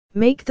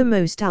Make the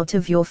most out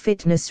of your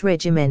fitness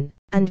regimen,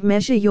 and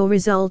measure your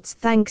results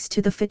thanks to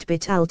the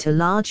Fitbit Alta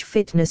large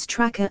fitness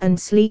tracker and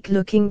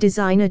sleek-looking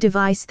designer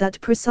device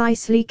that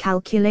precisely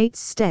calculates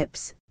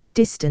steps,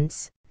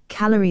 distance,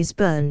 calories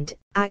burned,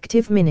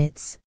 active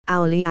minutes,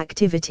 hourly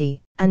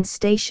activity, and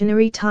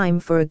stationary time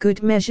for a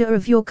good measure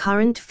of your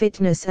current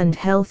fitness and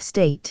health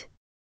state.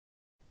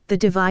 The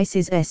device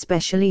is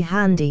especially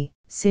handy,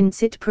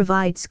 since it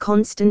provides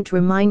constant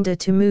reminder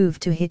to move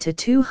to hit a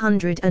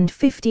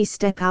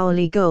 250-step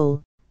hourly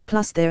goal,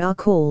 plus there are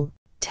call,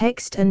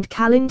 text and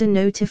calendar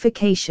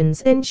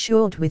notifications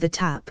ensured with a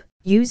tap,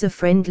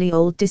 user-friendly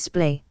old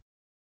display.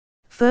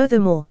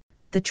 Furthermore,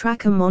 the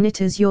tracker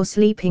monitors your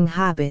sleeping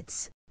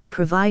habits,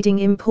 providing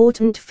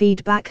important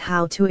feedback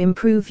how to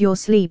improve your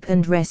sleep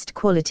and rest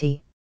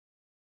quality.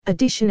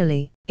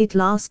 Additionally, it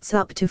lasts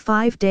up to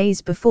 5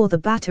 days before the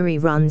battery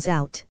runs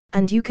out,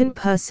 and you can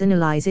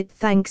personalize it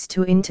thanks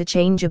to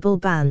interchangeable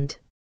band.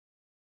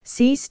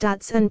 See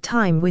stats and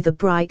time with a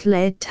bright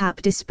LED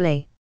tap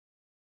display.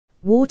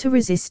 Water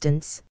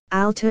resistance: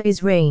 Alta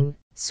is rain,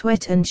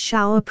 sweat and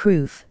shower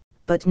proof,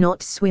 but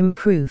not swim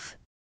proof.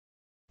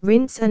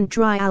 Rinse and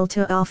dry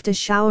Alta after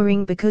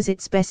showering because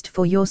it's best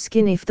for your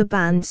skin if the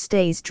band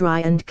stays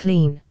dry and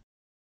clean.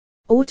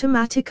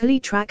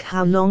 Automatically track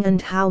how long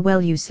and how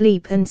well you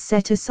sleep and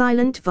set a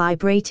silent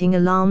vibrating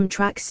alarm.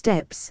 Track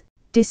steps,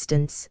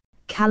 distance,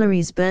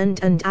 calories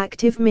burned and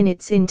active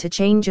minutes.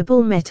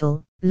 Interchangeable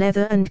metal,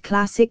 leather and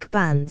classic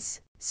bands,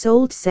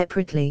 sold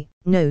separately.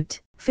 Note: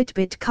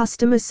 Fitbit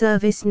customer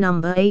service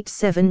number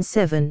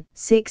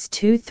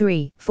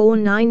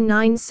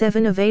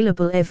 877-623-4997,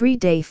 available every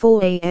day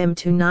 4 a.m.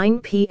 to 9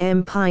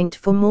 p.m.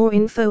 For more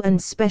info and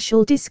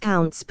special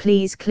discounts,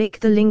 please click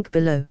the link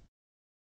below.